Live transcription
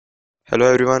Hello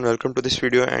everyone, welcome to this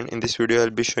video, and in this video I'll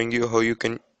be showing you how you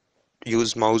can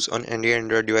use mouse on any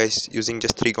Android device using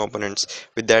just three components.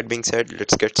 With that being said,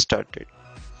 let's get started.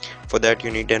 For that you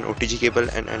need an OTG cable,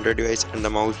 an Android device, and the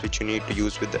mouse which you need to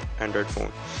use with the Android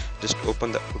phone. Just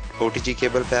open the OTG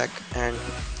cable pack and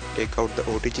take out the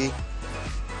OTG,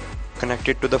 connect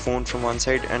it to the phone from one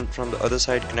side, and from the other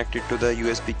side connect it to the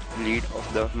USB lead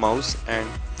of the mouse. And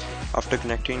after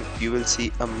connecting, you will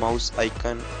see a mouse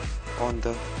icon on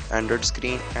the Android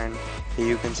screen, and here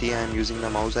you can see I am using the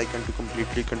mouse icon to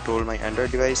completely control my Android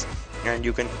device, and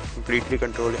you can completely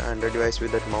control your Android device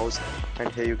with that mouse.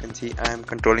 And here you can see I am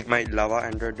controlling my Lava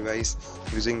Android device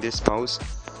using this mouse,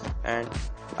 and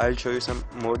I'll show you some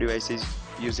more devices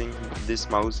using this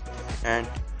mouse. And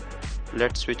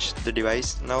let's switch the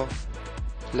device now.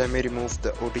 Let me remove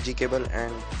the OTG cable,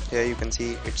 and here you can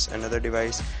see it's another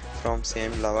device from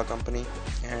same Lava company.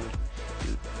 And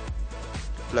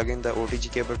plug in the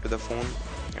OTG cable to the phone,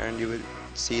 and you will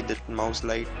see that mouse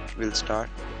light will start,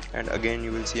 and again you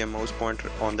will see a mouse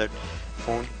pointer on that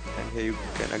phone. And here you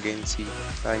can again see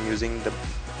I am using the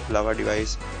Lava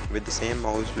device with the same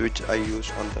mouse which I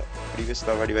used on the previous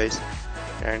Lava device,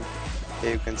 and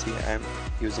here you can see I am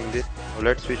using this. Now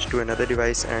let's switch to another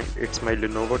device, and it's my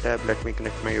Lenovo tab. Let me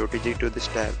connect my OTG to this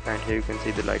tab, and here you can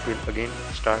see the light will again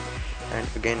start, and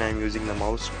again I am using the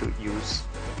mouse to use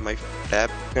my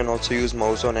tab. You can also use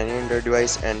mouse on any Android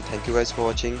device. And thank you guys for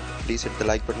watching. Please hit the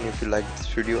like button if you liked this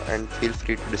video, and feel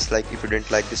free to dislike if you didn't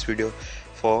like this video.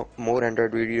 For more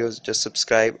Android videos, just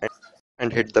subscribe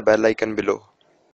and hit the bell icon below.